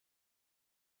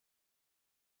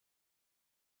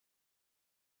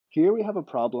Here we have a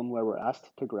problem where we're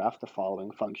asked to graph the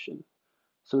following function.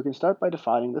 So we can start by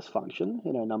defining this function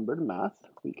in our numbered math.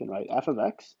 We can write f of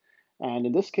x, and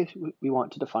in this case we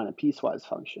want to define a piecewise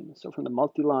function. So from the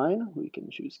multi-line we can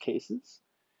choose cases.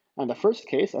 And the first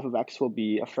case, f of x will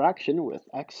be a fraction with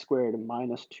x squared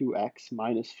minus 2x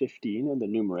minus 15 in the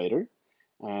numerator,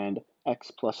 and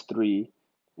x plus 3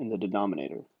 in the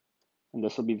denominator. And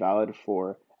this will be valid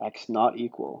for x not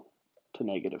equal to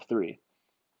negative 3.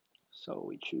 So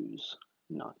we choose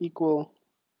not equal,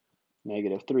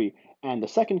 negative 3. And the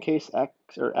second case, x,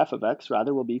 or f of x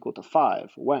rather, will be equal to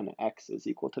 5 when x is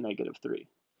equal to negative 3.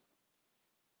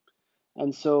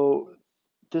 And so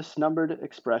this numbered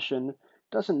expression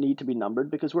doesn't need to be numbered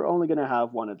because we're only going to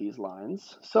have one of these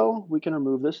lines. So we can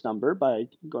remove this number by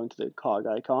going to the cog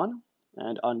icon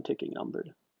and unticking numbered.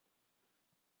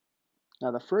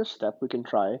 Now the first step we can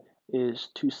try is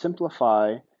to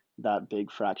simplify that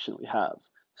big fraction we have.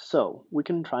 So we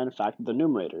can try and factor the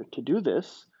numerator. To do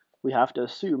this, we have to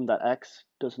assume that x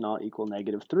does not equal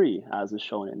negative 3, as is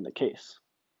shown in the case.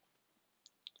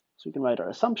 So we can write our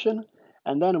assumption,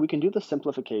 and then we can do the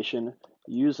simplification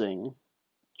using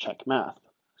check math.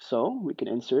 So we can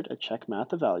insert a check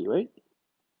math evaluate,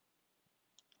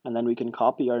 and then we can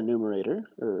copy our numerator,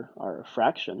 or our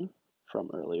fraction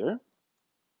from earlier,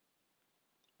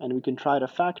 and we can try to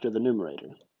factor the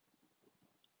numerator.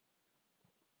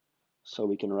 So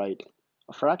we can write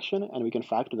a fraction, and we can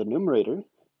factor the numerator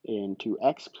into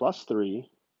x plus 3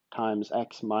 times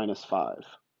x minus 5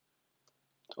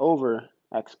 over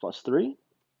x plus 3,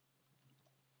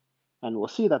 and we'll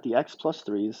see that the x plus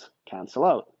 3's cancel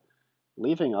out,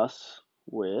 leaving us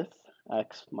with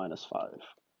x minus 5.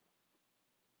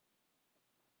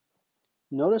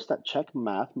 Notice that check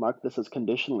math marked this as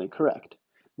conditionally correct.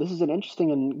 This is an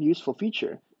interesting and useful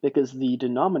feature because the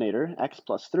denominator, x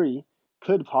plus 3,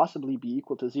 could possibly be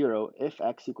equal to 0 if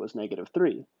x equals negative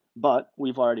 3. But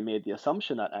we've already made the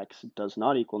assumption that x does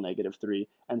not equal negative 3,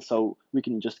 and so we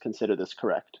can just consider this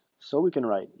correct. So we can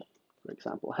write, for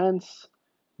example, hence,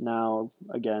 now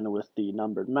again with the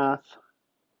numbered math,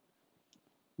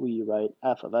 we write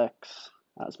f of x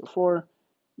as before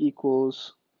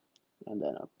equals, and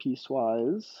then a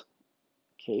piecewise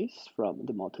case from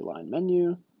the multi-line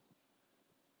menu.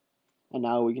 And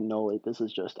now we can know that this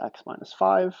is just x minus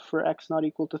 5 for x not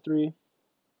equal to 3.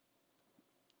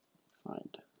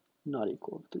 Find not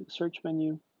equal through the search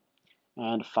menu,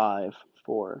 and 5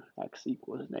 for x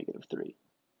equals negative 3.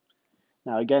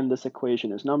 Now again, this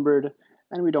equation is numbered,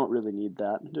 and we don't really need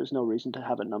that. There's no reason to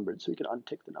have it numbered, so we can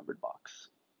untick the numbered box.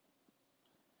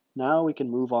 Now we can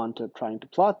move on to trying to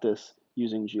plot this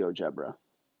using GeoGebra.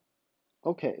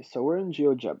 Okay, so we're in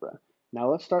GeoGebra. Now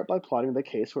let's start by plotting the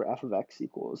case where f of x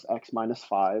equals x minus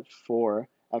 5 for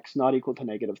x not equal to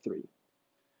negative 3.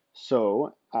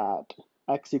 So at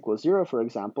x equals 0, for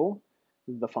example,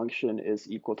 the function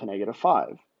is equal to negative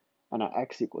 5. And at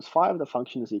x equals 5, the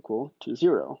function is equal to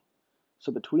 0.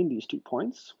 So between these 2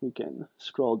 points, we can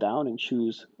scroll down and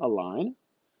choose a line.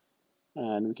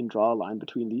 And we can draw a line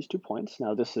between these 2 points.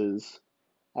 Now this is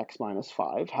x minus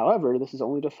 5. However, this is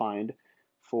only defined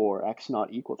for x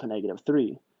not equal to negative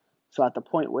 3. So at the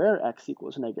point where x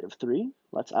equals negative 3,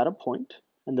 let's add a point,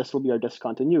 and this will be our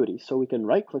discontinuity. So we can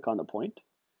right-click on the point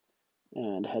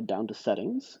and head down to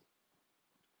Settings.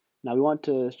 Now we want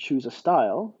to choose a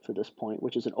style for this point,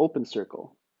 which is an open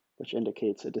circle, which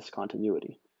indicates a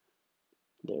discontinuity.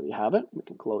 There we have it. We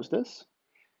can close this.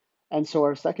 And so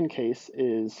our second case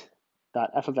is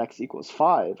that f of x equals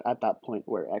 5 at that point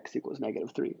where x equals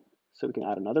negative 3. So we can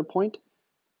add another point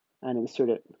and insert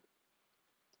it.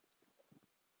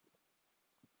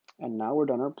 And now we're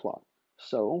done our plot.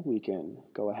 So we can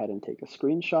go ahead and take a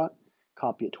screenshot,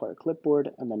 copy it to our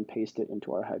clipboard, and then paste it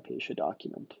into our Hypatia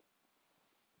document.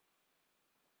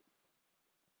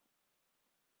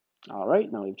 All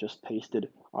right, now we've just pasted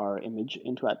our image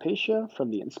into Hypatia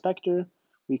from the inspector.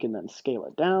 We can then scale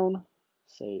it down,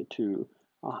 say to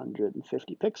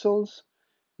 150 pixels,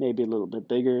 maybe a little bit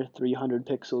bigger, 300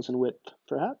 pixels in width,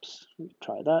 perhaps. We can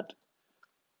try that.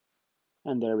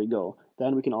 And there we go.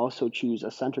 Then we can also choose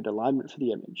a centered alignment for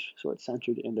the image, so it's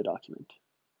centered in the document.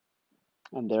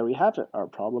 And there we have it. Our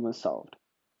problem is solved.